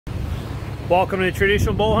Welcome to the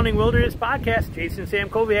Traditional Bow Hunting Wilderness Podcast. Jason Sam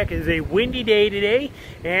Koviak. It is a windy day today,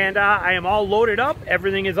 and I am all loaded up.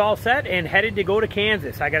 Everything is all set and headed to go to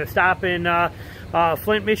Kansas. I got to stop in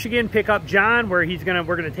Flint, Michigan, pick up John, where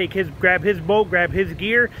we're gonna take grab his boat, grab his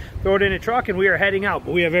gear, throw it in a truck, and we are heading out.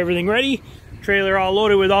 But we have everything ready. Trailer all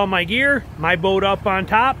loaded with all my gear, my boat up on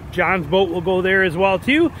top. John's boat will go there as well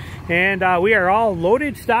too, and we are all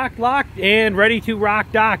loaded, stocked, locked, and ready to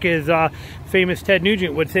rock dock, as famous Ted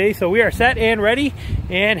Nugent would say. So we are set and ready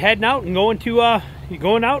and heading out and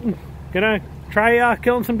going out and gonna try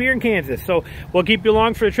killing some deer in Kansas. So we'll keep you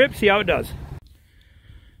along for the trip, see how it does.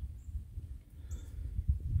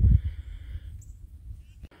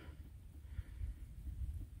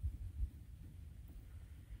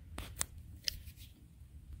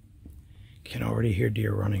 Can already hear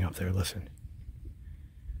deer running up there. Listen,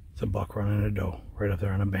 it's a buck running a doe right up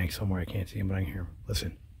there on a bank somewhere. I can't see him, but I can hear him.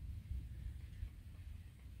 Listen.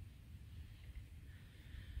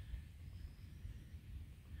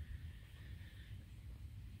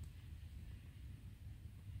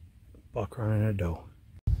 Buck running a doe.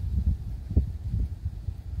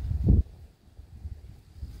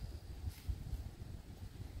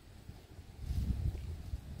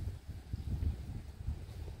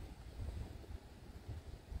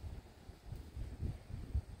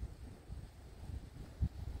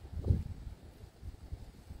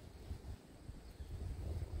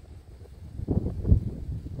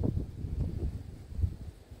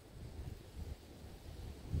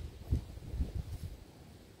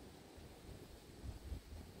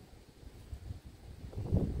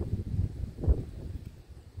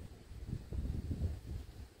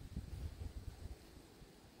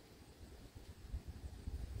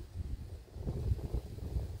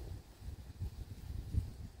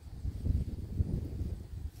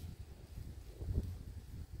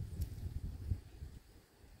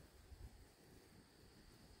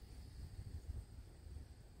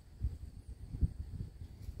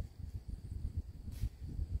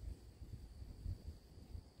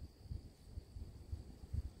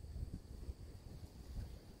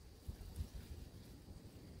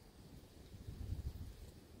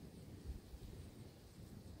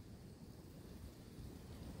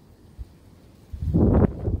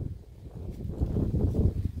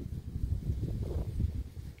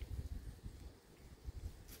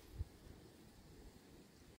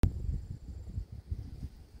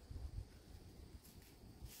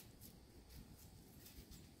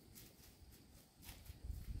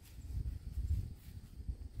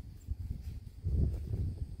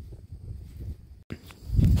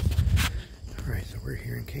 We're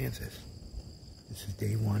here in Kansas. This is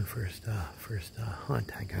day one, first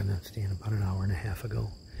hunt. I got on stand about an hour and a half ago.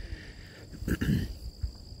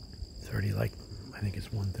 It's already like, I think it's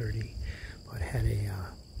 1:30, but had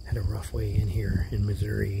a rough way in here in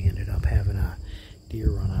Missouri. Ended up having a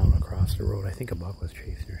deer run out across the road. I think a buck was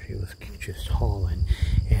chasing her. She was just hauling,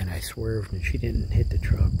 and I swerved, and she didn't hit the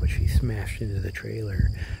truck, but she smashed into the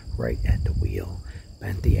trailer right at the wheel,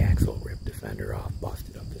 bent the axle, ripped the fender off,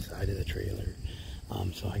 busted up the side of the trailer.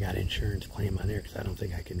 So I got insurance claim on there because I don't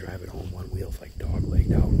think I can drive it home. One wheel's like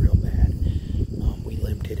dog-legged out real bad. We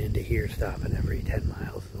limped it into here, stopping every 10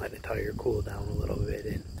 miles and letting the tire cool down a little bit.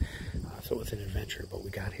 And so it's an adventure, but we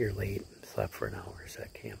got here late, slept for an hour,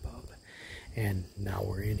 set camp up. And now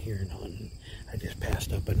we're in here and hunting. I just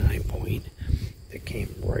passed up a 9-point that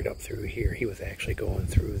came right up through here. He was actually going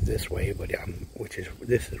through this way, but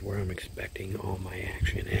this is where I'm expecting all my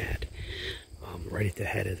action at, right at the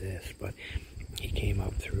head of this. But he came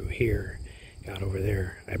up through here, got over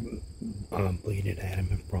there. I bleeded at him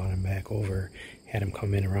and brought him back over. Had him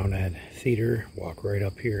come in around that cedar, walk right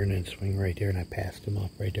up here, and then swing right there. And I passed him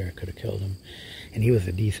up right there. I could have killed him. And he was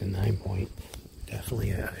a decent 9-point.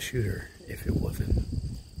 Definitely a shooter if it wasn't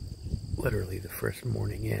literally the first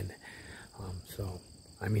morning in. So,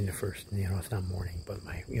 I mean the first, it's not morning, but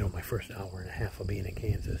my first hour and a half of being in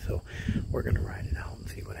Kansas. So we're going to ride it out and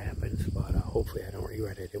see what happens. But hopefully I don't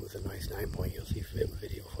regret it. It was a nice 9-point. You'll see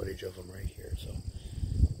video footage of them right here. So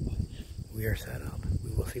we are set up.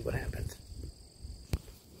 We will see what happens.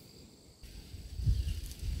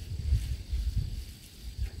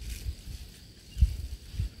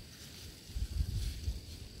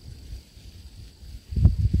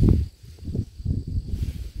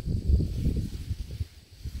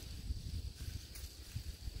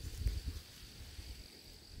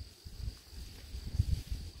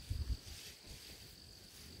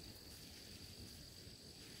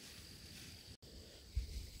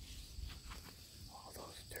 All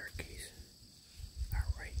those turkeys.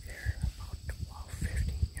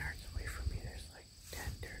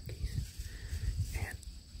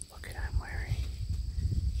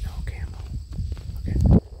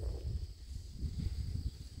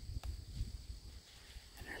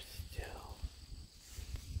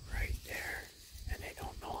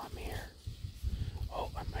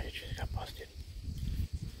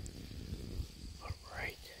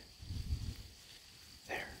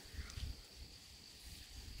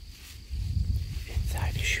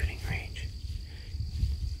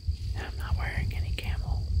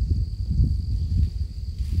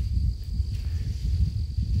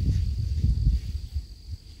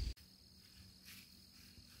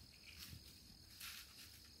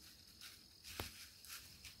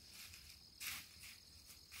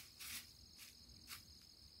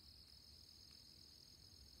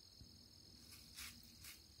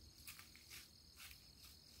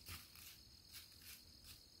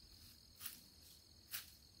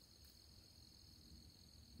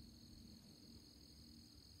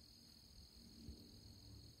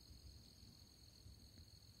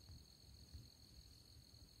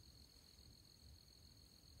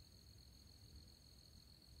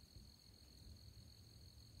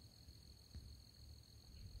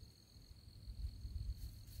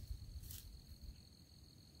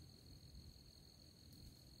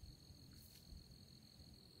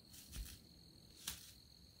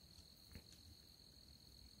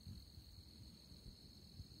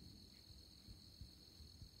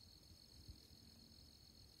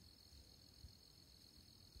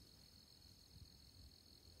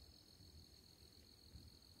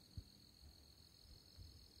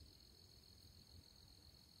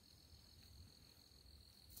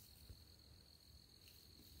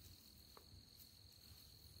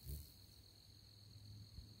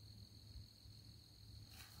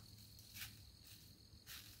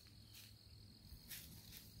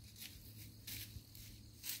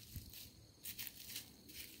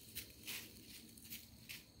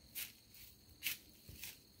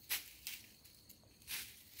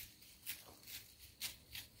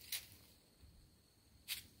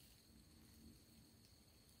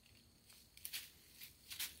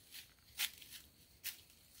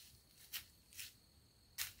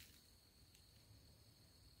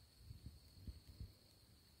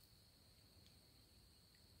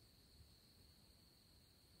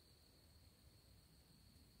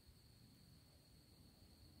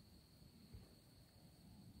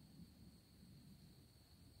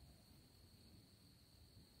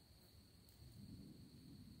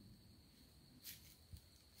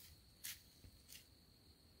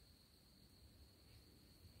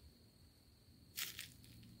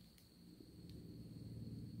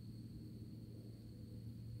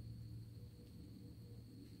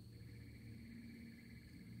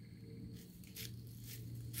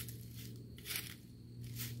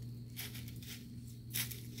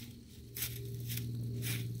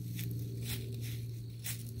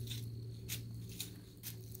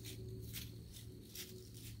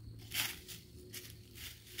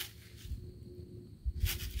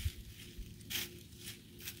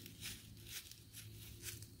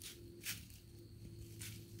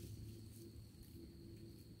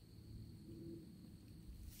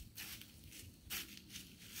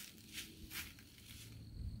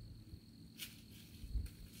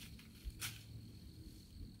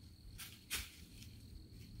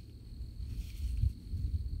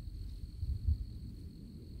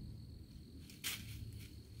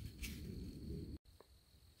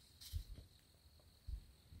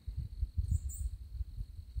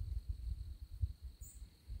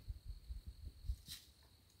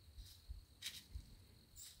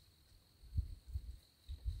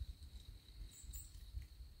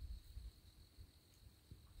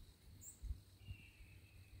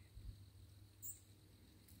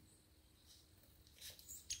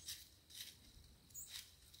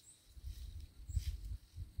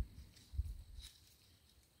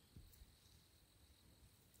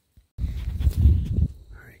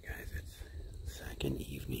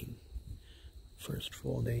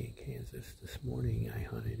 Kansas this morning, I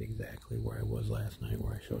hunted exactly where I was last night,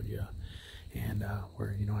 where I showed you, and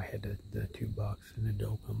where, you know, I had the 2 bucks and a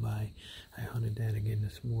doe come by. I hunted that again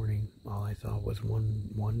this morning. All I saw was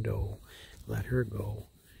one doe, let her go,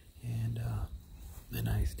 and then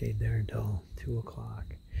I stayed there until 2 o'clock.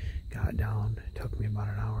 Got down. It took me about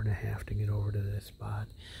an hour and a half to get over to this spot.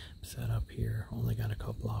 Set up here. Only got a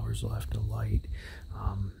couple hours left of light.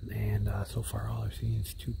 And so far all I've seen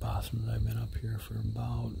is 2 possums. I've been up here for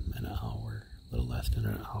about an hour, a little less than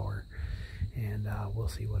an hour. And we'll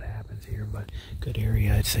see what happens here. But good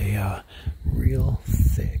area. I'd say real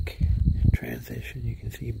thick transition. You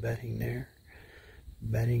can see bedding there.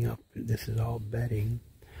 Bedding up. This is all bedding.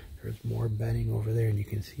 There's more bedding over there, and you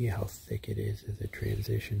can see how thick it is as it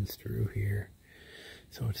transitions through here.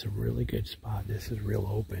 So it's a really good spot. This is real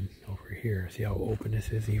open over here. See how open this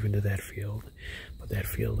is even to that field? But that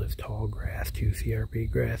field is tall grass, 2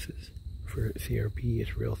 CRP grasses. For CRP,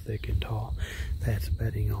 it's real thick and tall. That's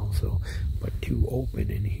bedding also, but too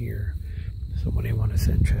open in here. So when they want to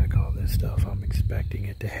scent check all this stuff, I'm expecting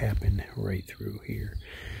it to happen right through here.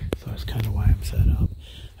 So that's kind of why I'm set up.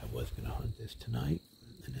 I was going to hunt this tonight,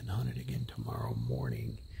 and then hunt it again tomorrow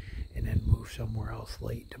morning, and then move somewhere else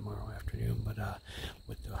late tomorrow afternoon. But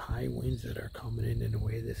with the high winds that are coming in and the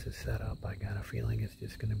way this is set up, I got a feeling it's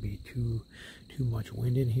just going to be too much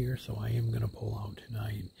wind in here. So I am going to pull out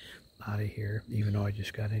tonight out of here, even though I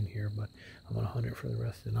just got in here. But I'm going to hunt it for the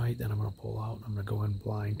rest of the night. Then I'm going to pull out. I'm going to go in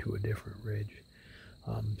blind to a different ridge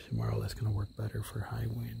tomorrow. That's going to work better for high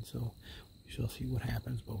wind. So we shall see what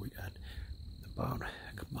happens. But we got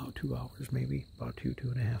about 2 hours, maybe about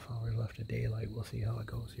 2.5 hours left of daylight. We'll see how it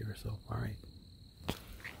goes here. So all right,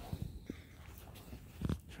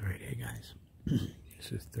 hey guys,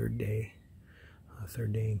 this is third day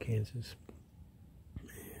in Kansas,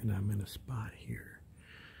 and I'm in a spot here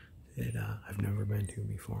that I've never been to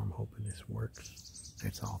before. I'm hoping this works.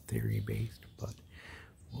 It's all theory based, but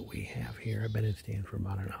what we have here, I've been in stand for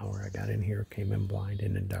about an hour. I got in here, came in blind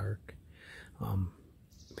in the dark,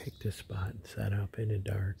 picked a spot and set up in the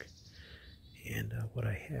dark. And what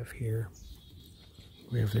I have here,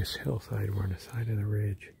 we have this hillside. We're on the side of the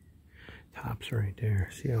ridge. Top's right there.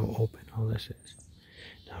 See how open all this is?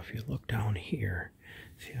 Now if you look down here,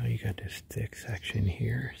 see how you got this thick section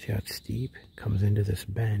here? See how it's steep? Comes into this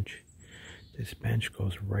bench. This bench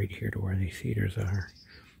goes right here to where these cedars are.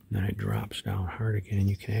 And then it drops down hard again, and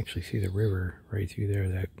you can actually see the river right through there,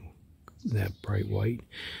 that bright white.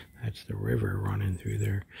 That's the river running through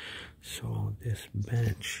there. So this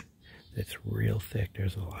bench that's real thick,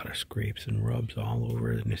 there's a lot of scrapes and rubs all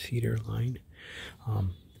over in the cedar line.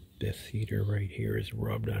 This cedar right here is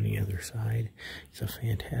rubbed on the other side. It's a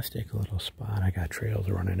fantastic little spot. I got trails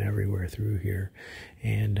running everywhere through here,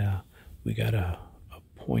 and we got a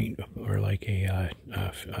point, or like a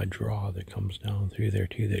draw that comes down through there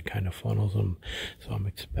too, that kind of funnels them. So I'm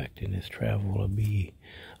expecting this travel to be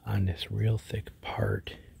on this real thick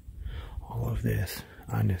part, all of this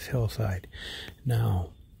on this hillside.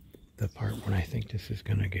 Now the part when I think this is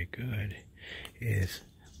going to get good is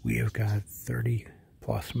we have got 30+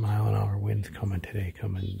 mile-an-hour winds coming today,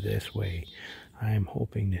 coming this way. I am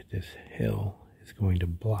hoping that this hill is going to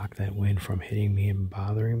block that wind from hitting me and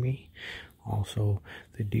bothering me. Also,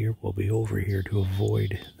 the deer will be over here to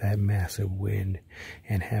avoid that massive wind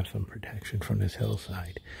and have some protection from this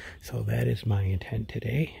hillside. So that is my intent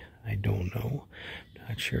today. I don't know.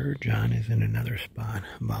 Not sure. John is in another spot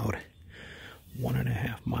about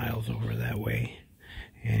 1.5 miles over that way.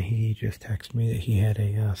 And he just texted me that he had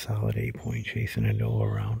a solid 8-point chasing a doe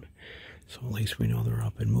around. So at least we know they're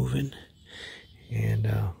up and moving.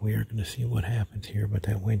 And we are going to see what happens here. But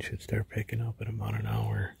that wind should start picking up in about an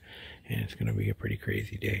hour. And it's going to be a pretty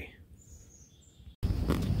crazy day.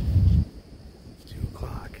 2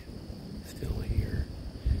 o'clock. Still here.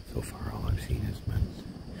 So far all I've seen has been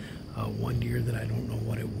one deer that I don't know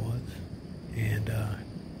what it was. And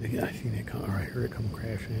I seen it come, or I heard it come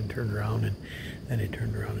crashing and turned around, and then it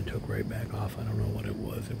turned around and took right back off. I don't know what it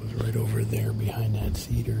was. It was right over there behind that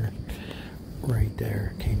cedar. Right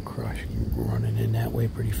there. Came crushing, running in that way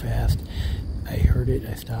pretty fast. I heard it,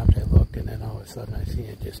 I stopped, I looked, and then all of a sudden I seen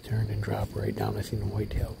it just turn and drop right down. I seen a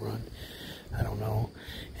whitetail run. I don't know.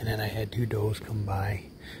 And then I had 2 does come by,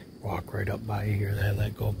 walk right up by here that I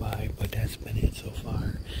let go by, but that's been it so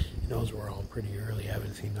far. And those were all pretty early. I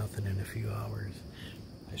haven't seen nothing in a few hours.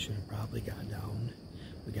 I should have probably got down.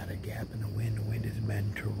 We got a gap in the wind. The wind has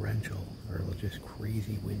been torrential, or just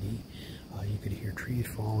crazy windy. You could hear trees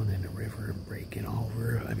falling in the river and breaking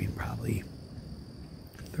over. I mean, probably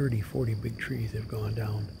 30, 40 big trees have gone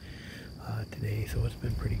down today, so it's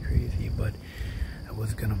been pretty crazy. But I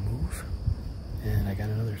was gonna move and I got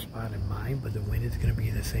another spot in mind, but the wind is going to be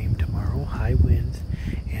the same tomorrow. High winds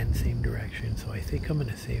and same direction, so I think I'm going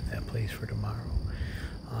to save that place for tomorrow.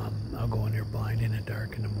 I'll go in there blind in the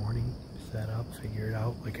dark in the morning, set up, figure it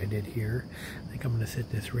out like I did here. I think I'm going to sit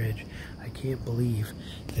this ridge. I can't believe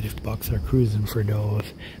that if bucks are cruising for does,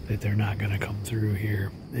 that they're not going to come through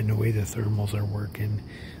here. And the way the thermals are working,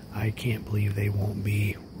 I can't believe they won't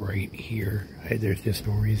be right here. There's just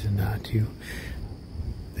no reason not to.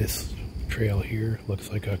 This trail here looks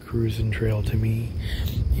like a cruising trail to me.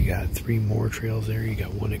 You got 3 more trails there. You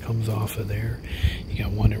got one that comes off of there. You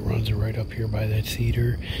got one that runs right up here by that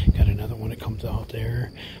cedar. You got another one that comes out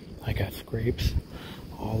there. I got scrapes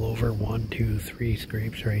all over. 1, 2, 3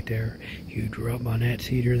 scrapes right there. Huge rub on that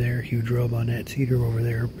cedar there. Huge rub on that cedar over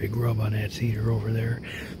there. Big rub on that cedar over there.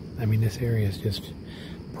 I mean, this area is just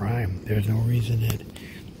prime. There's no reason that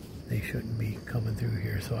they shouldn't be coming through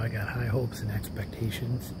here. So I got high hopes and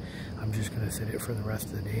expectations. I'm just going to sit it for the rest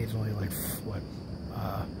of the day. It's only like, what,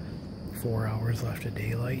 4 hours left of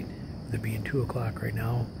daylight. It being 2 o'clock right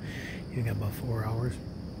now. You got about 4 hours.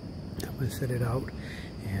 I'm going to sit it out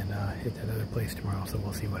and hit that other place tomorrow, so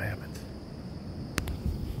we'll see what happens.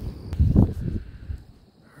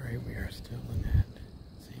 Alright, we are still in that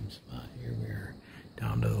same spot here. We are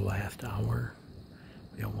down to the last hour.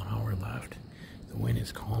 We got 1 hour left. The wind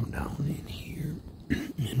has calmed down in here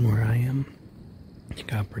and where I am. It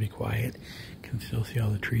got pretty quiet. You can still see all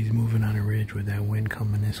the trees moving on a ridge with that wind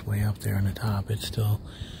coming this way up there on the top. It's still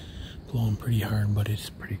blowing pretty hard, but it's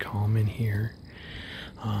pretty calm in here.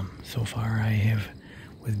 So far I have,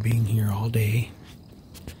 with being here all day,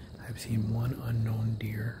 I've seen 1 unknown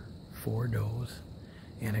deer, 4 does,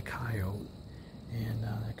 and a coyote. And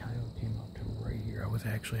that coyote came up to right here. I was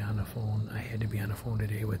actually on the phone. I had to be on the phone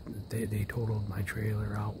today with, they totaled my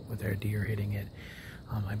trailer out with their deer hitting it.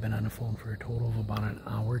 I've been on the phone for a total of about an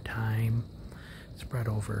hour time, spread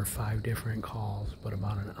over 5 different calls, but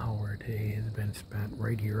about an hour today has been spent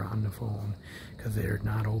right here on the phone because they're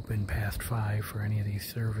not open past 5 for any of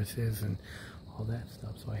these services and all that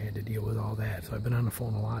stuff, so I had to deal with all that. So I've been on the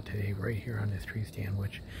phone a lot today right here on this tree stand,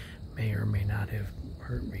 which may or may not have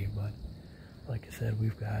hurt me, but like I said,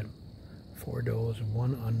 we've got 4 does,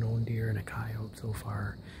 1 unknown deer, and a coyote so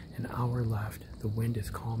far. An hour left. The wind is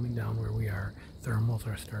calming down where we are. Thermals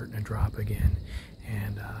are starting to drop again,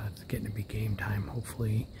 and it's getting to be game time.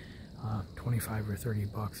 Hopefully 25 or 30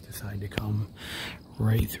 bucks decide to come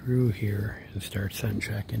right through here and start scent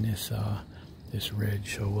checking this this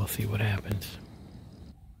ridge, so we'll see what happens.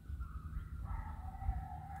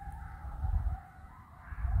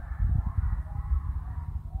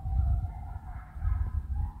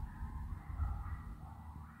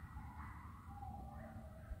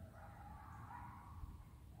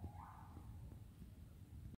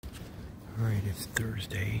 Alright, it's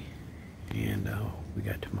Thursday, and we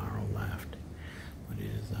got tomorrow left. But it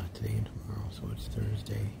is today and tomorrow, so it's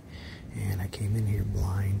Thursday. And I came in here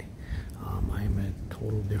blind. I'm in a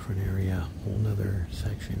total different area, whole nother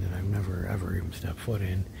section that I've never ever even stepped foot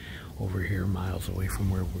in. Over here, miles away from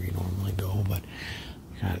where we normally go. But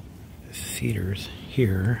we got cedars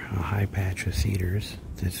here, a high patch of cedars.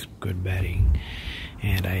 That's good bedding.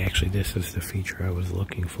 And this is the feature I was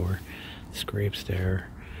looking for. Scrapes there.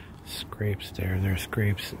 Scrapes there, there's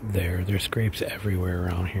scrapes there, there's scrapes everywhere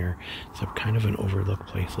around here. It's a kind of an overlooked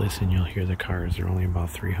place. Listen, you'll hear the cars. They're only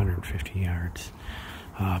about 350 yards,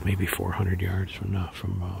 maybe 400 yards from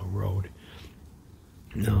road.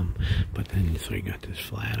 But then, so you got this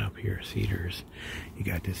flat up here, cedars. You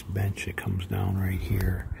got this bench that comes down right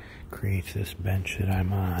here, creates this bench that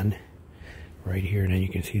I'm on right here, and then you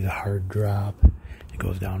can see the hard drop. It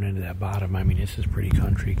goes down into that bottom. I mean, this is pretty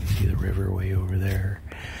country. You can see the river way over there.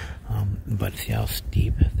 But see how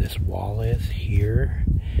steep this wall is here?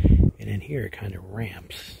 And in here it kind of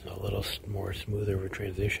ramps a little more smoother of a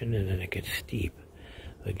transition, and then it gets steep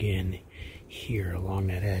again here along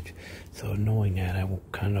that edge. So knowing that, I'm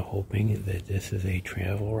kind of hoping that this is a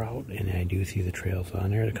travel route, and I do see the trails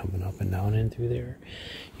on there. They're coming up and down in through there.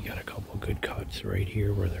 You got a couple good cuts right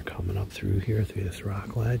here where they're coming up through here, through this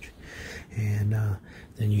rock ledge. And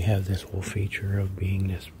then you have this whole feature of being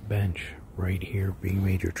this bench right here, being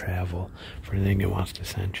major travel for anything that wants to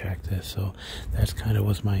scent check this. So that's kind of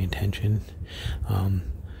was my intention.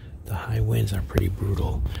 The high winds are pretty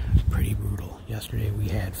brutal, Yesterday we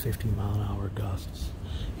had 50-mile-an-hour gusts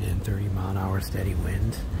and 30-mile-an-hour steady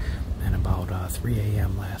winds. And about 3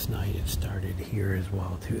 a.m. last night, it started here as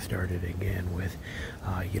well too. It started again with,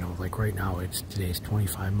 like right now, today's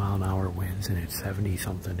 25-mile-an-hour winds, and it's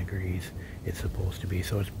 70-something degrees. It's supposed to be,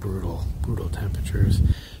 so it's brutal temperatures.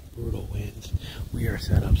 brutal winds. We are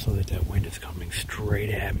set up so that that wind is coming straight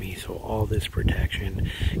at me, so all this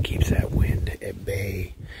protection keeps that wind at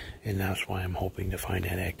bay, and that's why I'm hoping to find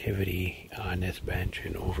that activity on this bench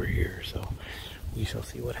and over here. So we shall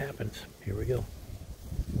see what happens. Here we go.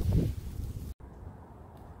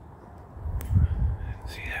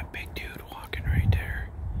 See that big dude walking right there?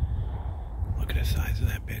 Look at the size of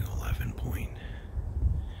that big 11 point.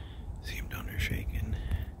 See him down there shaking?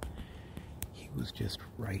 He was just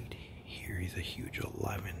right here. He's a huge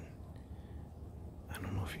 11. I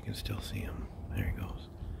don't know if you can still see him. There he goes.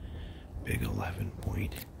 Big 11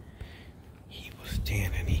 point. He was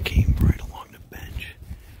standing. He came right along the bench.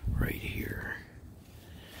 Right here.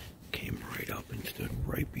 Came right up and stood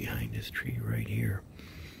right behind this tree right here.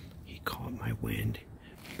 He caught my wind,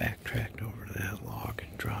 backtracked over to that log,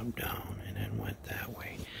 and dropped down, and then went that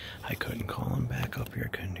way. I couldn't call him back up here,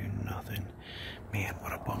 couldn't do nothing. Man,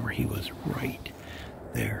 what a bummer. He was right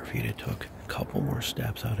there. If he'd have took a couple more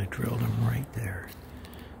steps, I'd have drilled him right there.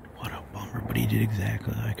 What a bummer, but he did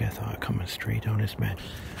exactly like I thought, coming straight down his bench.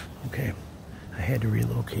 Okay, I had to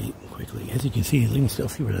relocate quickly. As you can see, you can still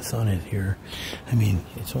see where the sun is here. I mean,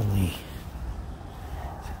 it's 8:20.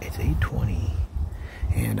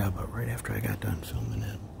 And but right after I got done filming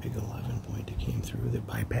that big 11 point that came through that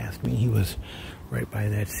bypassed me, he was right by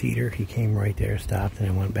that cedar. He came right there, stopped, and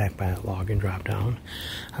then went back by that log and dropped down.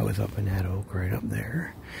 I was up in that oak right up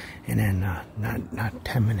there, and then not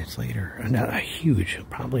 10 minutes later, a huge,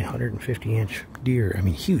 probably 150-inch deer. I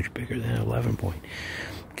mean, huge, bigger than an 11 point.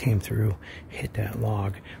 Came through, hit that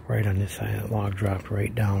log right on this side. That log dropped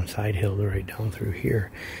right down, side hill right down through here,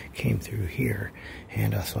 came through here,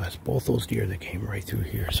 and so that's both those deer that came right through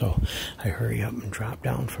here. So I hurry up and dropped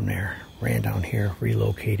down from there, ran down here,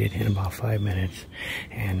 relocated in about 5 minutes,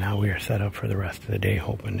 and now we are set up for the rest of the day,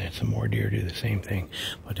 hoping that some more deer do the same thing.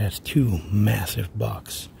 But that's two massive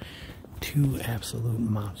bucks. Two absolute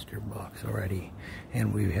monster bucks already,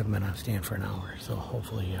 and we have been on stand for an hour, so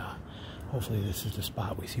hopefully this is the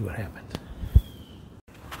spot. We see what happens.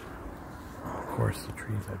 Of course, the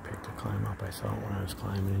trees I picked to climb up, I saw it when I was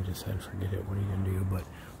climbing and just said, forget it, what are you going to do? But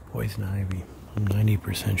poison ivy, I'm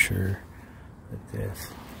 90% sure that this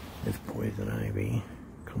is poison ivy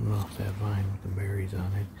coming off that vine with the berries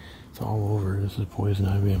on it. It's all over. This is poison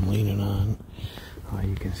ivy I'm leaning on.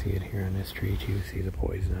 You can see it here on this tree too. See the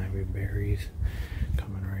poison ivy berries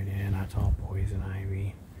coming right in. That's all poison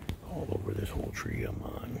ivy all over this whole tree I'm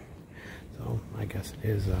on. So I guess it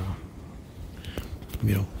is,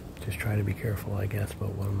 you know, just try to be careful, I guess,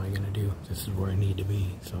 but what am I going to do? This is where I need to be,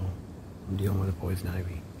 so I'm dealing with a poison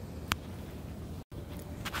ivy.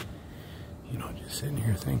 You know, just sitting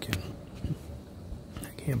here thinking, I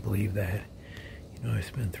can't believe that, you know, I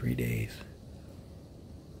spent 3 days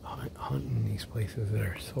hunting these places that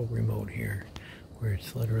are so remote here, where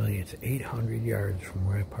it's literally, it's 800 yards from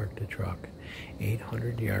where I parked the truck,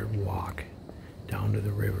 800-yard walk down to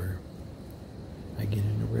the river. I get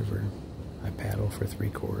in the river, I paddle for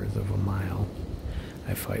 3/4 of a mile,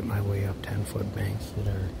 I fight my way up 10-foot banks that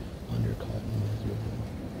are undercut and miserable,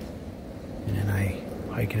 and then I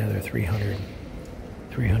hike another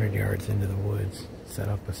 300 yards into the woods, set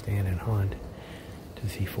up a stand and hunt to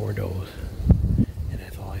see 4 does, and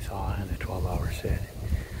that's all I saw in a 12-hour sit.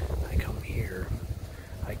 I come here,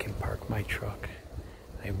 I can park my truck,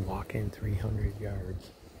 I walk in 300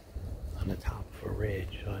 yards on the top of a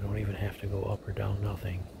ridge, so I don't even have to go up or down,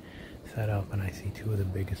 nothing. Set up, and I see 2 of the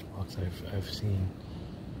biggest bucks I've seen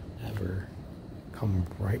ever come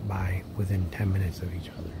right by within 10 minutes of each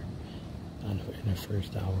other in the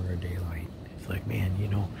first hour of daylight. It's like, man, you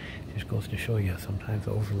know, it just goes to show you sometimes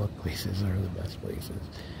overlooked places are the best places.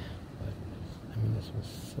 But I mean, this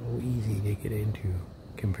was so easy to get into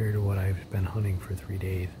compared to what I've been hunting for 3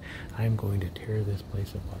 days. I'm going to tear this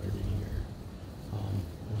place apart in here.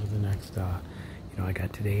 Over the next, you know, I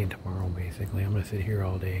got today and tomorrow basically. I'm going to sit here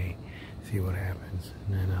all day, see what happens,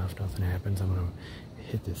 and then if nothing happens, I'm going to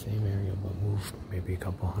hit the same area but move maybe a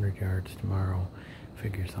couple 100 yards tomorrow,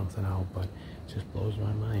 figure something out. But it just blows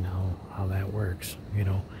my mind how that works, you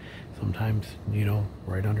know. Sometimes, you know,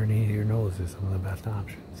 right underneath your nose is some of the best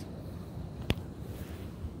options.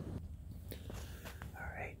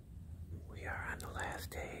 Alright, we are on the last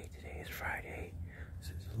day. Today is Friday.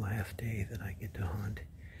 This is the last day that I get to hunt.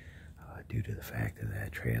 Due to the fact of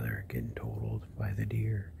that trailer getting totaled by the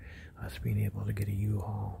deer, us being able to get a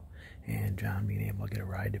U-Haul, and John being able to get a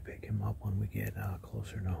ride to pick him up when we get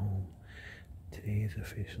closer to home. Today is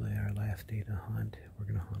officially our last day to hunt. We're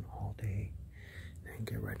going to hunt all day and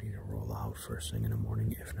get ready to roll out first thing in the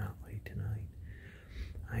morning, if not late tonight.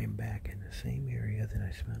 I am back in the same area that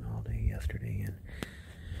I spent all day yesterday in.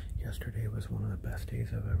 Yesterday was one of the best days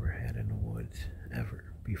I've ever had in the woods, ever,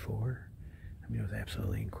 before. I mean, it was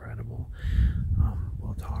absolutely incredible.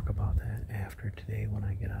 We'll talk about that after today when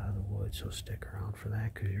I get out of the woods, so stick around for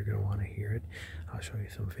that because you're going to want to hear it. I'll show you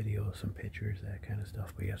some videos, some pictures, that kind of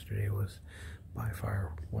stuff. But yesterday was by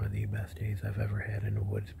far one of the best days I've ever had in the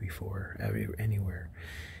woods before, anywhere.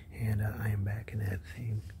 And I am back in that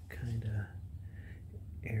same kind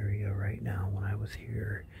of area right now. When I was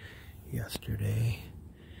here yesterday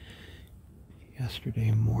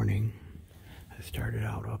morning, I started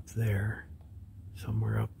out up there,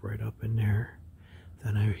 somewhere up, right up in there.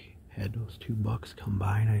 Then I had those two bucks come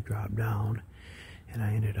by and I dropped down and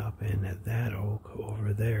I ended up in that oak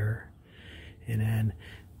over there. And then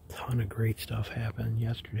a ton of great stuff happened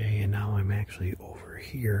yesterday, and now I'm actually over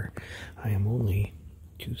here. I am only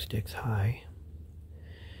 2 sticks high.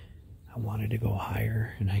 I wanted to go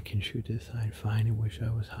higher, and I can shoot this side fine. I wish I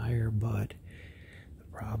was higher, but the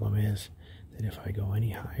problem is that if I go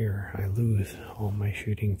any higher, I lose all my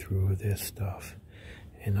shooting through this stuff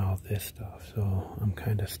and all this stuff. So I'm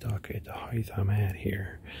kind of stuck at the height I'm at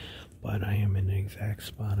here, but I am in the exact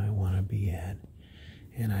spot I want to be at,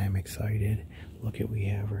 and I am excited. Look at what we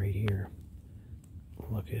have right here.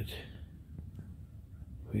 Look at,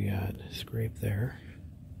 we got scrape there.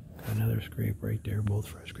 Another scrape right there, both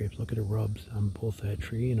fresh scrapes. Look at the rubs on both that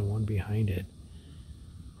tree and the one behind it.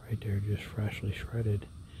 Right there, just freshly shredded.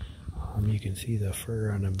 You can see the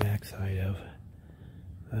fur on the backside of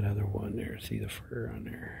that other one there. See the fur on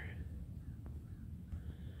there.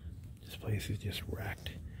 This place is just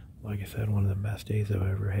wrecked. Like I said, one of the best days I've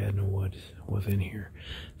ever had in the woods was in here.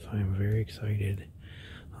 So I'm very excited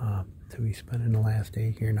to be spending the last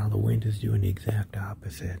day here. Now the wind is doing the exact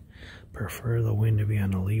opposite. Prefer the wind to be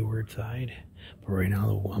on the leeward side, but right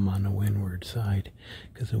now I'm on the windward side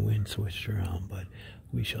because the wind switched around. But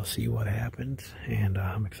we shall see what happens, and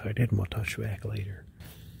I'm excited, and we'll touch back later.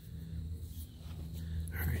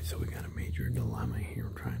 Alright, so we got a major dilemma here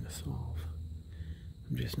I'm trying to solve.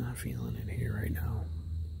 I'm just not feeling it here right now.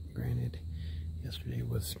 Granted, yesterday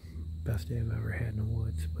was best day I've ever had in the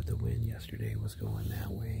woods, but the wind yesterday was going that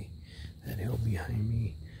way. That hill behind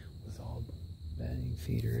me was all bedding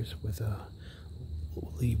cedars with a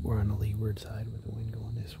we're on the leeward side with the wind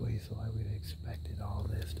going this way, so I would have expected all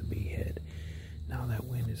this to be hit. Now that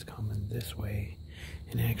wind is coming this way,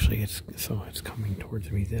 and actually it's coming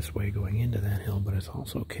towards me this way going into that hill, but it's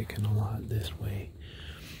also kicking a lot this way.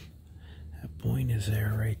 That point is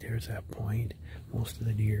there, right there's that point. Most of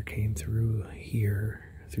the deer came through here,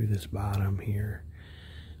 through this bottom here,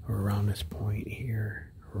 or around this point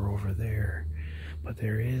here, or over there. But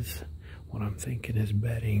there is, what I'm thinking is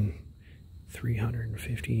bedding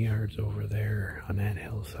 350 yards over there on that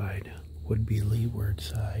hillside, would be leeward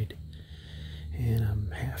side. And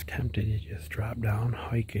I'm half tempted to just drop down,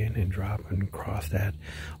 hike in, and drop and cross that.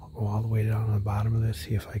 I'll go all the way down to the bottom of this,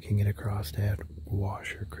 see if I can get across that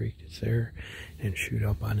wash or creek that's there, and shoot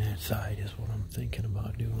up on that side is what I'm thinking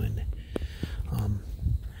about doing. I'm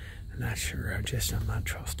not sure. I'm not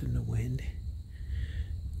trusting the wind.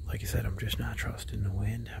 Like I said, I'm just not trusting the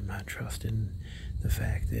wind. I'm not trusting the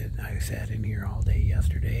fact that I sat in here all day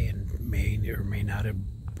yesterday and may or may not have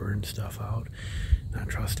burned stuff out. Not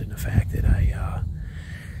trusting the fact that I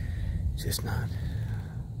just not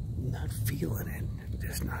feeling it.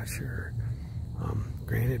 Just not sure.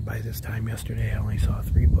 Granted, by this time yesterday, I only saw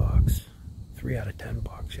 3 bucks. 3 out of 10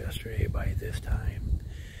 bucks yesterday by this time.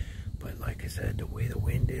 But like I said, the way the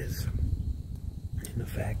wind is, and the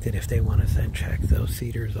fact that if they want to then check those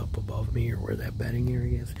cedars up above me or where that bedding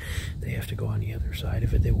area is, they have to go on the other side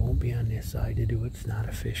of it. They won't be on this side to do it. It's not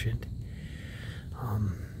efficient.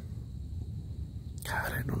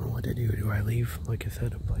 God, I don't know what to do. Do I leave, like I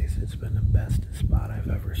said, a place that's been the best spot I've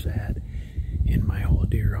ever sat in my whole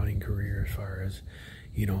deer hunting career, as far as,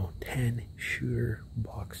 you know, 10 shooter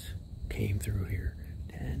bucks came through here.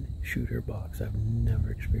 10 shooter bucks. I've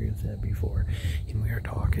never experienced that before. And we are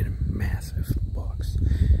talking massive bucks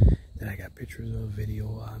that I got pictures of, video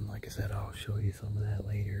on. Like I said, I'll show you some of that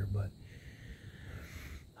later, but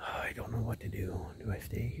I don't know what to do. Do I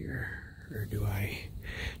stay here, or do I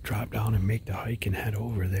drop down and make the hike and head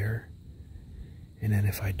over there? And then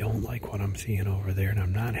if I don't like what I'm seeing over there and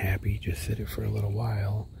I'm not happy, just sit it for a little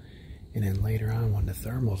while. And then later on, when the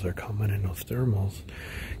thermals are coming and those thermals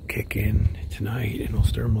kick in tonight and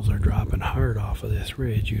those thermals are dropping hard off of this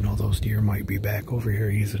ridge, you know, those deer might be back over here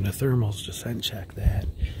using the thermals to scent check that.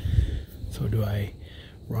 So do I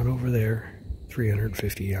run over there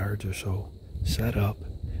 350 yards or so, set up,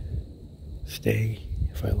 stay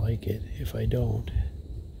if I like it? If I don't,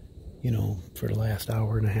 you know, for the last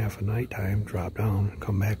hour and a half of nighttime, drop down,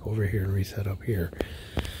 come back over here and reset up here.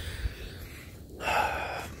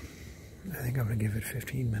 think I'm going to give it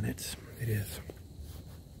 15 minutes. It is.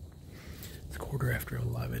 It's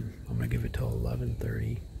 11:15. I'm going to give it till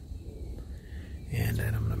 11:30. And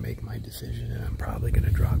then I'm going to make my decision, and I'm probably going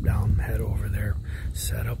to drop down, head over there,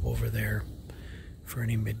 set up over there for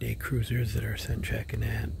any midday cruisers that are scent checking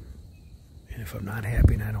that. And if I'm not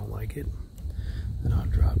happy and I don't like it, then I'll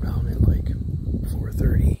drop down at like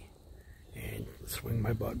 4:30 and swing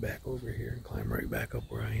my butt back over here and climb right back up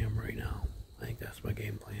where I am right now. I think that's my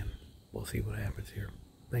game plan. We'll see what happens here.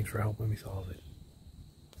 Thanks for helping me solve it.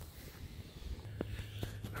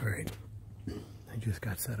 Alright, I just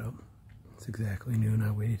got set up. It's exactly noon.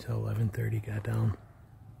 I waited till 11:30, got down.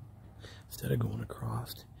 Instead of going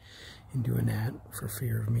across and doing that for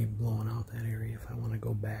fear of me blowing out that area if I want to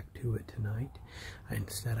go back to it tonight,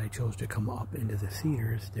 instead I chose to come up into the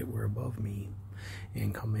cedars that were above me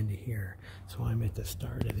and come into here. So I'm at the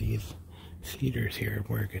start of these cedars here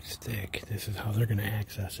where it gets thick. This is how they're going to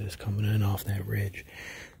access this, coming in off that ridge.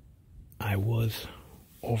 I was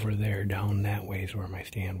over there down that way is where my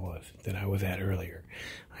stand was that I was at earlier.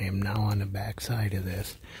 I am now on the back side of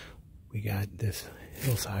this. We got this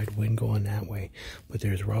hillside wind going that way, but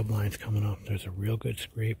there's rub lines coming up. There's a real good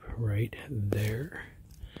scrape right there.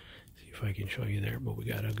 See if I can show you there, but we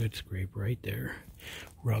got a good scrape right there.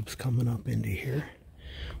 Rubs coming up into here.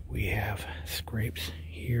 We have scrapes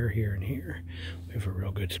here, here, and here. We have a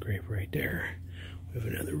real good scrape right there. We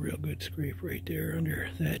have another real good scrape right there under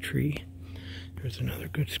that tree. There's another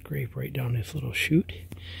good scrape right down this little chute.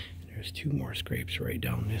 There's two more scrapes right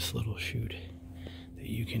down this little chute that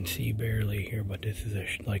you can see barely here, but this is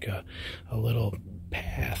like a little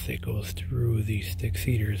path that goes through these thick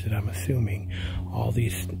cedars that I'm assuming all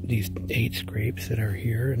these 8 scrapes that are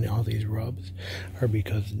here and all these rubs are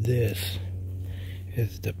because this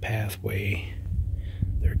is the pathway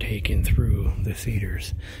they're taking through the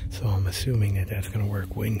cedars. So I'm assuming that that's going to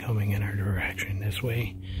work wind coming in our direction this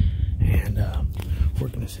way. And we're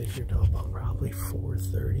going to sit here till about probably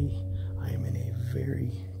 4:30. I am in a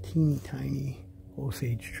very teeny tiny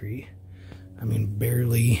Osage tree. I mean,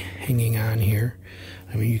 barely hanging on here.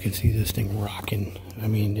 I mean, you can see this thing rocking. I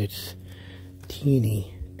mean, it's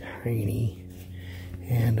teeny tiny.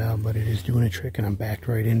 And but it is doing a trick, and I'm backed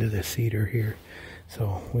right into the cedar here.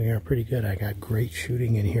 So we are pretty good. I got great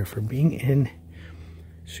shooting in here for being in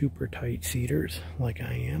super tight cedars like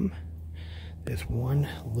I am. This one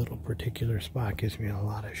little particular spot gives me a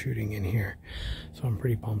lot of shooting in here. So I'm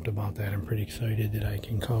pretty pumped about that. I'm pretty excited that I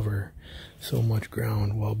can cover so much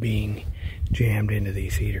ground while being jammed into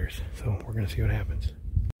these cedars. So we're going to see what happens.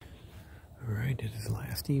 Alright, it is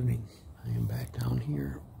last evening. I am back down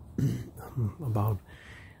here. I'm about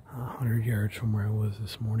 100 yards from where I was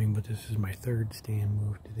this morning, but this is my third stand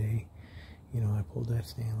move today. You know, I pulled that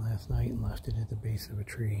stand last night and left it at the base of a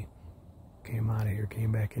tree. Came out of here,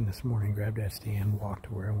 came back in this morning, grabbed that stand, walked to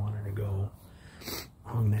where I wanted to go,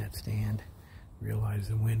 hung that stand, realized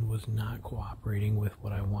the wind was not cooperating with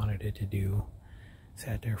what I wanted it to do.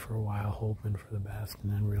 Sat there for a while hoping for the best,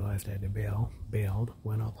 and then realized I had to bail. Bailed,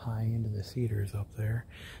 went up high into the cedars up there,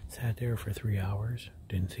 sat there for 3 hours,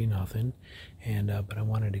 didn't see nothing, and but I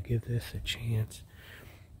wanted to give this a chance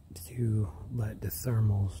to let the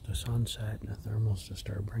thermals, the sunset and the thermals to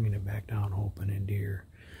start bringing it back down, hoping and deer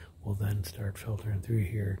will then start filtering through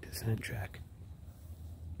here to scent check.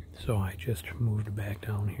 So I just moved back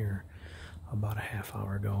down here about a half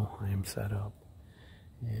hour ago. I am set up,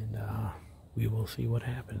 and we will see what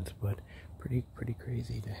happens. But pretty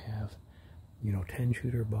crazy to have, you know, 10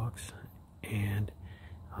 shooter bucks and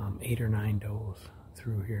 8 or 9 does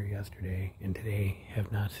through here yesterday, and today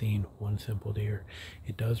have not seen one simple deer.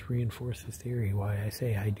 It does reinforce this theory why I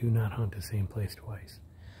say I do not hunt the same place twice.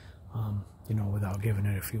 You know, without giving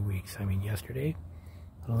it a few weeks. I mean, yesterday,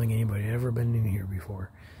 I don't think anybody had ever been in here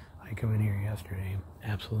before. I come in here yesterday,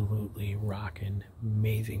 absolutely rocking,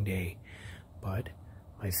 amazing day. But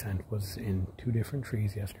my scent was in 2 different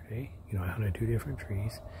trees yesterday. You know, I hunted 2 different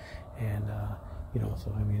trees, and you know,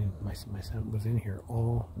 so I mean, my scent was in here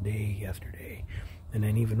all day yesterday. And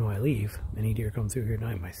then even though I leave, any deer come through here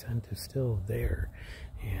tonight, my scent is still there.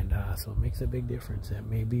 And so it makes a big difference. That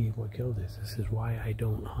may be what killed this. This is why I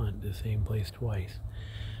don't hunt the same place twice,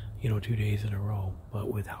 you know, 2 days in a row. But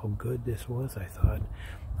with how good this was, I thought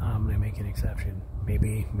I'm going to make an exception.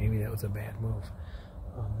 Maybe that was a bad move.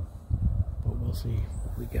 But we'll see.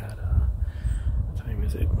 We got, what time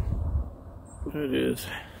is it? It is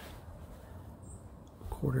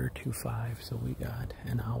 4:45, so we got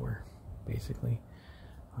an hour, basically.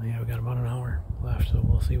 Yeah, we got about an hour left, so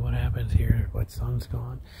we'll see what happens here. But sun's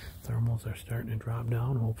gone, thermals are starting to drop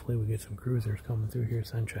down. Hopefully we get some cruisers coming through here,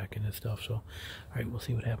 sun checking and stuff. So, all right, we'll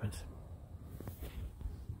see what happens.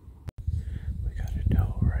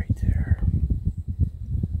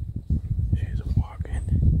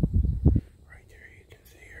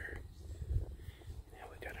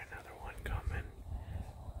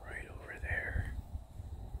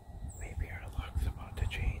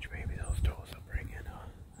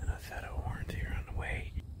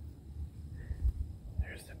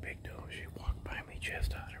 doe. She walked by me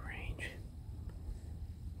just out of range.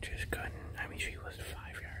 Just couldn't. I mean, she was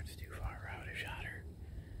 5 yards too far out. I shot her.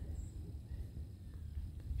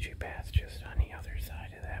 She passed just on the other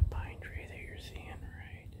side of that pine tree that you're seeing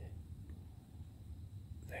right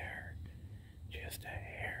there. Just a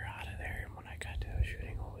hair out of there. And when I got to the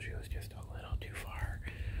shooting hole, she was just a little too far,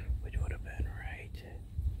 which would have been right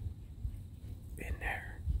in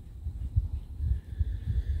there.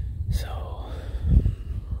 So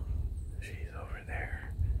she's over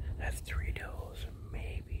there. That's 3 does.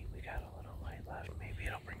 Maybe we got a little light left. Maybe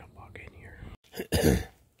it'll bring a buck in here.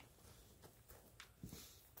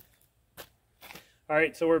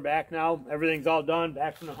 Alright, so we're back now. Everything's all done.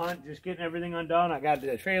 Back from the hunt. Just getting everything undone. I got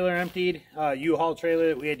the trailer emptied. U-Haul trailer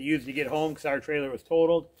that we had to use to get home because our trailer was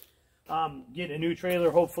totaled. Getting a new trailer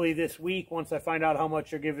hopefully this week. Once I find out how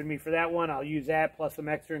much they're giving me for that one, I'll use that plus some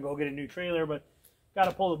extra and go get a new trailer. But got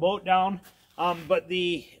to pull the boat down. But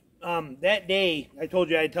that day, I told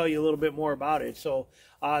you I'd tell you a little bit more about it. So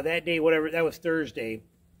that day, whatever, that was Thursday.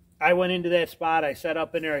 I went into that spot, I set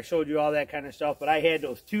up in there, I showed you all that kind of stuff, but I had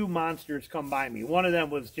those 2 monsters come by me. One of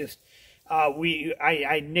them was just,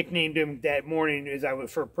 I nicknamed him that morning as I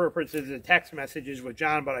was for purposes of text messages with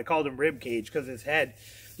John, but I called him Rib Cage because his head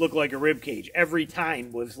looked like a rib cage. Every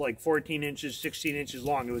time was like 14 inches, 16 inches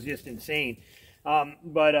long. It was just insane.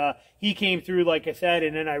 But he came through, like I said,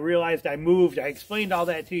 and then I realized I moved. I explained all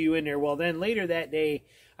that to you in there. Well, then later that day,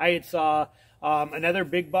 I had saw another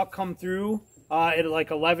big buck come through at like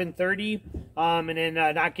 11:30, and then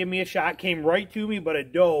not give me a shot, came right to me, but a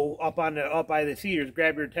doe up by the cedars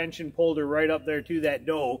grabbed her attention, pulled her right up there to that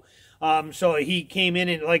doe. So he came in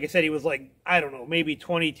and, like I said, he was like, I don't know, maybe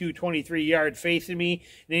 22, 23 yards facing me.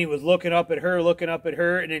 And then he was looking up at her,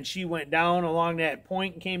 and then she went down along that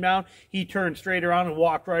point and came down. He turned straight around and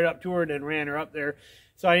walked right up to her and then ran her up there.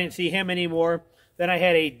 So I didn't see him anymore. Then I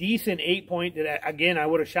had a decent 8-point that, again, I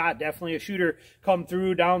would have shot. Definitely a shooter come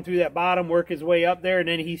through, down through that bottom, work his way up there, and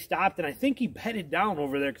then he stopped, and I think he bedded down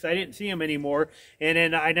over there because I didn't see him anymore, and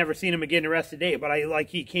then I never seen him again the rest of the day. But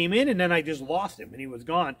he came in, and then I just lost him, and he was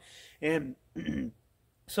gone. And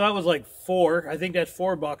so that was like 4. I think that's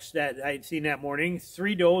 4 bucks that I had seen that morning.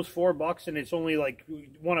 3 does, 4 bucks, and it's only like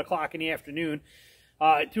 1 o'clock in the afternoon.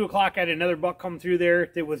 At 2 o'clock, I had another buck come through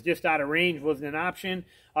there that was just out of range, wasn't an option.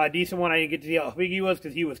 Decent one. I didn't get to see how big he was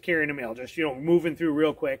because he was carrying a male, just, moving through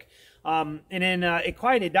real quick. And then it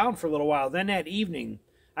quieted down for a little while. Then that evening,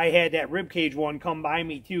 I had that ribcage one come by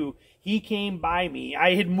me too. He came by me.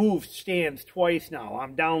 I had moved stands twice now.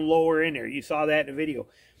 I'm down lower in there. You saw that in the video.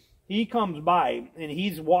 He comes by, and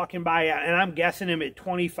he's walking by, and I'm guessing him at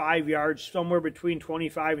 25 yards, somewhere between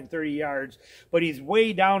 25 and 30 yards, but he's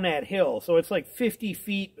way down that hill, so it's like 50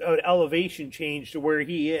 feet of elevation change to where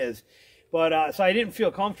he is. But so I didn't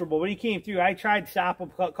feel comfortable, but he came through. I tried to stop him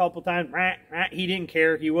a couple times. He didn't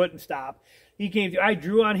care. He wouldn't stop. He came through. I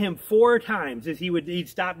drew on him 4 times as he'd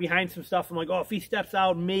stop behind some stuff. I'm like, oh, if he steps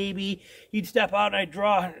out, maybe. He'd step out, and I'd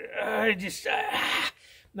draw.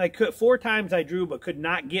 Like 4 times I drew, but could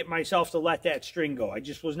not get myself to let that string go. I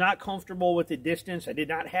just was not comfortable with the distance. I did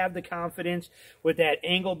not have the confidence with that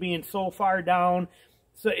angle being so far down.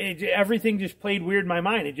 So everything just played weird in my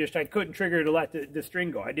mind. I couldn't trigger to let the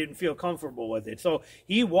string go. I didn't feel comfortable with it. So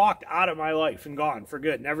he walked out of my life and gone for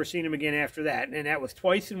good. Never seen him again after that. And that was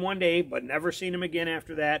twice in one day, but never seen him again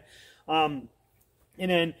after that. And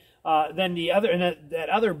then that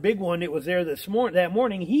other big one that was there that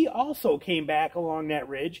morning, he also came back along that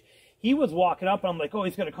ridge. He was walking up, and I'm like, oh,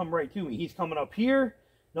 he's going to come right to me. He's coming up here.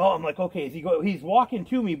 No, I'm like, okay, he's walking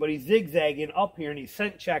to me, but he's zigzagging up here, and he's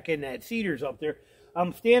scent checking that cedars up there.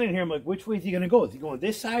 I'm standing here, I'm like, which way is he going to go? Is he going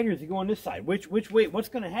this side, or is he going this side? Which way? What's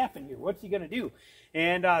going to happen here? What's he going to do?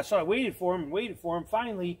 And so I waited for him.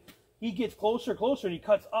 Finally, he gets closer, and he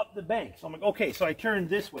cuts up the bank. So I'm like, okay, so I turned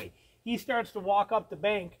this way. He starts to walk up the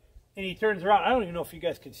bank, and he turns around. I don't even know if you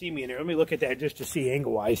guys can see me in there. Let me look at that just to see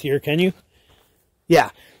angle-wise here. Can you?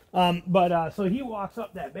 Yeah. So he walks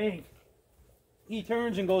up that bank. He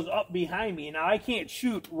turns and goes up behind me. Now, I can't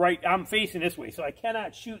shoot right. I'm facing this way, so I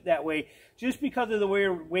cannot shoot that way just because of the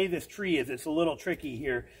way this tree is. It's a little tricky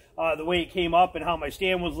here. The way it came up and how my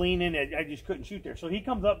stand was leaning, I just couldn't shoot there. So he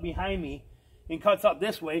comes up behind me and cuts up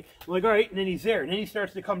this way. I'm like, all right, and then he's there. And then he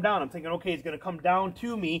starts to come down. I'm thinking, okay, he's going to come down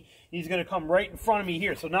to me. He's going to come right in front of me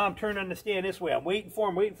here. So now I'm turning on the stand this way. I'm waiting for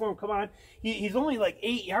him. Come on. He's only like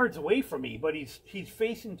 8 yards away from me, but he's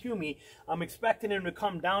facing to me. I'm expecting him to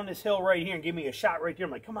come down this hill right here and give me a shot right there.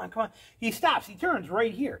 I'm like, come on. He stops. He turns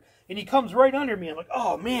right here. And he comes right under me. I'm like,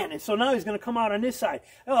 oh, man. And so now he's going to come out on this side.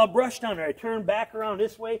 I'll brush down there. I turn back around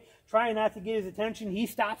this way, trying not to get his attention. He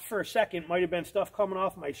stops for a second. Might have been stuff coming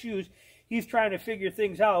off my shoes. He's trying to figure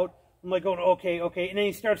things out. I'm like going, okay, okay. And then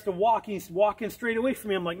he starts to walk. He's walking straight away from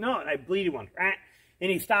me. I'm like, no. And I bleeded one. And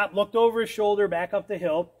he stopped, looked over his shoulder, back up the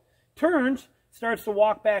hill, turns, starts to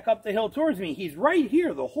walk back up the hill towards me. He's right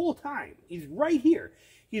here the whole time. He's right here.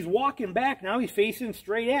 He's walking back now. He's facing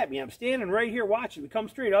straight at me. I'm standing right here watching. He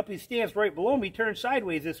comes straight up. He stands right below me, turns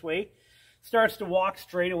sideways this way, starts to walk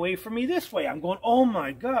straight away from me this way. I'm going, oh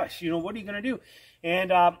my gosh, you know, what are you going to do?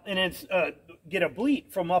 And it's get a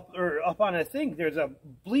bleat from up on a thing. There's a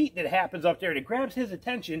bleat that happens up there. And it grabs his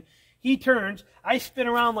attention. He turns. I spin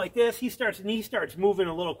around like this. He starts moving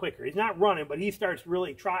a little quicker. He's not running, but he starts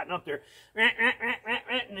really trotting up there.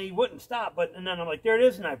 And he wouldn't stop. And then I'm like, there it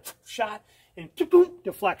is. And I shot. And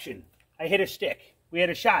deflection. I hit a stick. We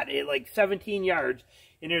had a shot at like 17 yards.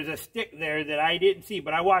 And there's a stick there that I didn't see.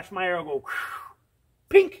 But I watched my arrow go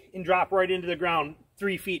pink and drop right into the ground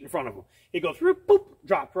 3 feet in front of him. It goes, boop,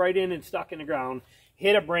 dropped right in and stuck in the ground.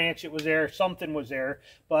 Hit a branch, it was there, something was there.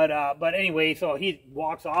 But anyway, so he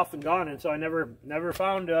walks off and gone. And so I never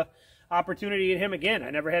found an opportunity at him again.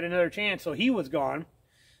 I never had another chance. So he was gone.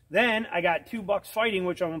 Then I got 2 bucks fighting,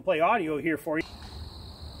 which I'm going to play audio here for you.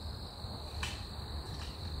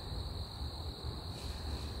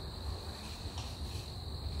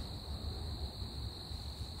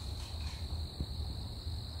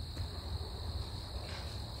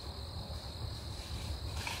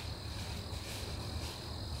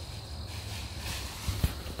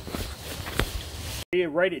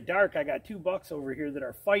 Right at dark, I got 2 bucks over here that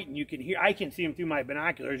are fighting. You can hear, I can see them through my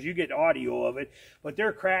binoculars. You get audio of it, but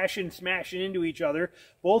they're crashing, smashing into each other.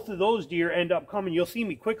 Both of those deer end up coming. You'll see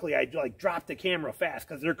me quickly. I like drop the camera fast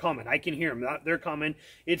because they're coming. I can hear them. They're coming.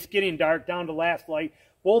 It's getting dark down to last light.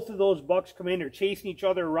 Both of those bucks come in. They're chasing each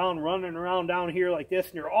other around, running around down here like this,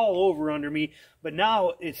 and they're all over under me. But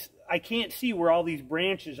now I can't see where all these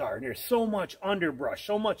branches are. And there's so much underbrush,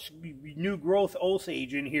 so much new growth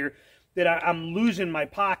osage in here that I'm losing my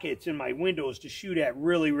pockets and my windows to shoot at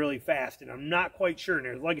really, really fast. And I'm not quite sure. And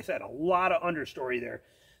there's, like I said, a lot of understory there.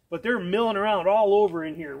 But they're milling around all over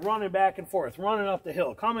in here, running back and forth, running up the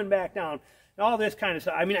hill, coming back down, all this kind of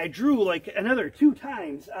stuff. I mean, I drew like another 2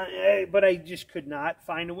 times, but I just could not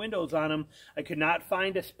find the windows on them. I could not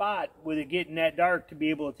find a spot with it getting that dark to be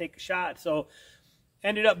able to take a shot. So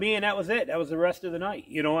ended up being that was it. That was the rest of the night.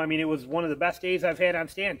 You know, I mean, it was one of the best days I've had on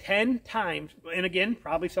stand. 10 times, and again,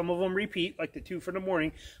 probably some of them repeat, like the 2 for the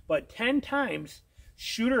morning, but 10 times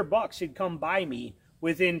shooter bucks had come by me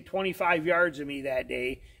within 25 yards of me that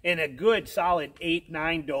day, and a good solid 8,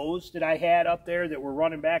 9 does that I had up there that were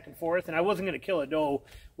running back and forth. And I wasn't going to kill a doe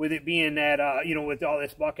with it being that, you know, with all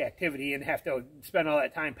this buck activity and have to spend all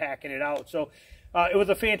that time packing it out. So it was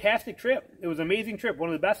a fantastic trip. It was an amazing trip. One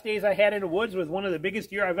of the best days I had in the woods with one of the biggest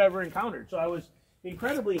deer I've ever encountered. So I was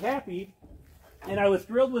incredibly happy, and I was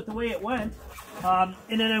thrilled with the way it went. And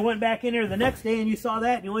then I went back in there the next day, and you saw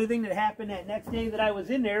that. And the only thing that happened that next day that I was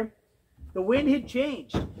in there, the wind had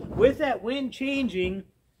changed. With that wind changing,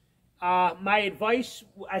 my advice,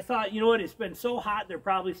 I thought, you know what, it's been so hot, they're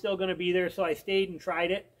probably still going to be there, so I stayed and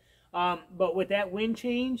tried it. But with that wind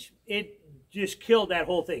change, it just killed that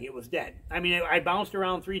whole thing. It was dead. I mean, I bounced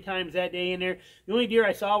around 3 times that day in there. The only deer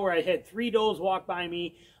I saw where I had 3 does walk by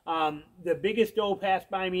me, the biggest doe passed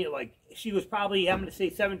by me, like, she was probably, I'm going to say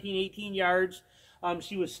 17, 18 yards.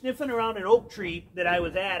 She was sniffing around an oak tree that I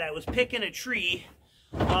was at. I was picking a tree.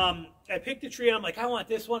 I picked a tree, and I'm like, I want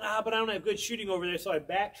this one, but I don't have good shooting over there, so I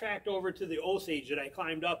backtracked over to the osage that I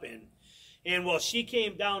climbed up in. And well, she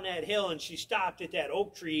came down that hill, and she stopped at that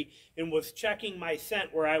oak tree and was checking my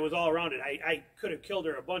scent where I was all around it. I could have killed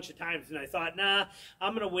her a bunch of times, and I thought, nah,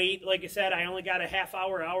 I'm going to wait. Like I said, I only got a half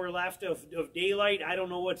hour left of daylight. I don't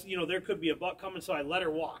know what's, you know, there could be a buck coming, so I let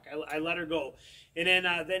her walk. I let her go. And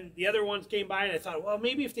then the other ones came by, and I thought, well,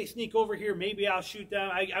 maybe if they sneak over here, maybe I'll shoot them.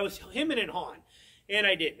 I was hemming and hawing. And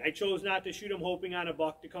I didn't. I chose not to shoot them, hoping on a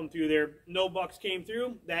buck to come through there. No bucks came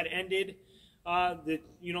through. That ended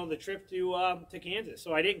the trip to Kansas.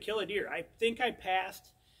 So I didn't kill a deer. I think I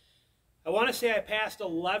passed. I want to say I passed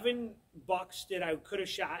 11 bucks that I could have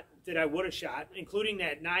shot, that I would have shot, including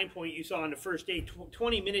that 9-point you saw on the first day.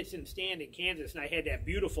 20 minutes in stand in Kansas, and I had that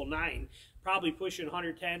beautiful 9, probably pushing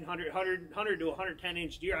 100 to 110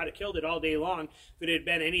 inch deer. I'd have killed it all day long if it had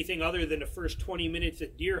been anything other than the first 20 minutes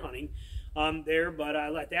of deer hunting. There, but I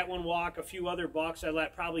let that one walk, a few other bucks. I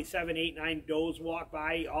let probably 7, 8, 9 does walk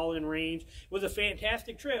by, all in range. It was a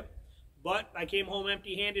fantastic trip, But I came home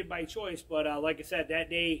empty-handed by choice. But like I said, that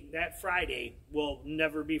day, that Friday, will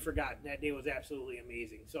never be forgotten. That day was absolutely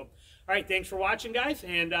amazing. So, all right, thanks for watching, guys.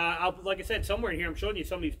 And like I said, somewhere in here, I'm showing you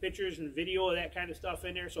some of these pictures and video of that kind of stuff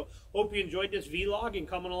in there. So, hope you enjoyed this vlog and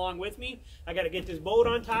coming along with me. I got to get this boat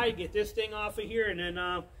untied, get this thing off of here, and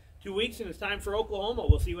then 2 weeks, and it's time for Oklahoma.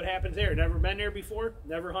 We'll see what happens there. Never been there before,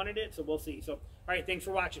 never hunted it, so we'll see. So, all right, thanks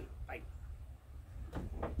for watching. Bye.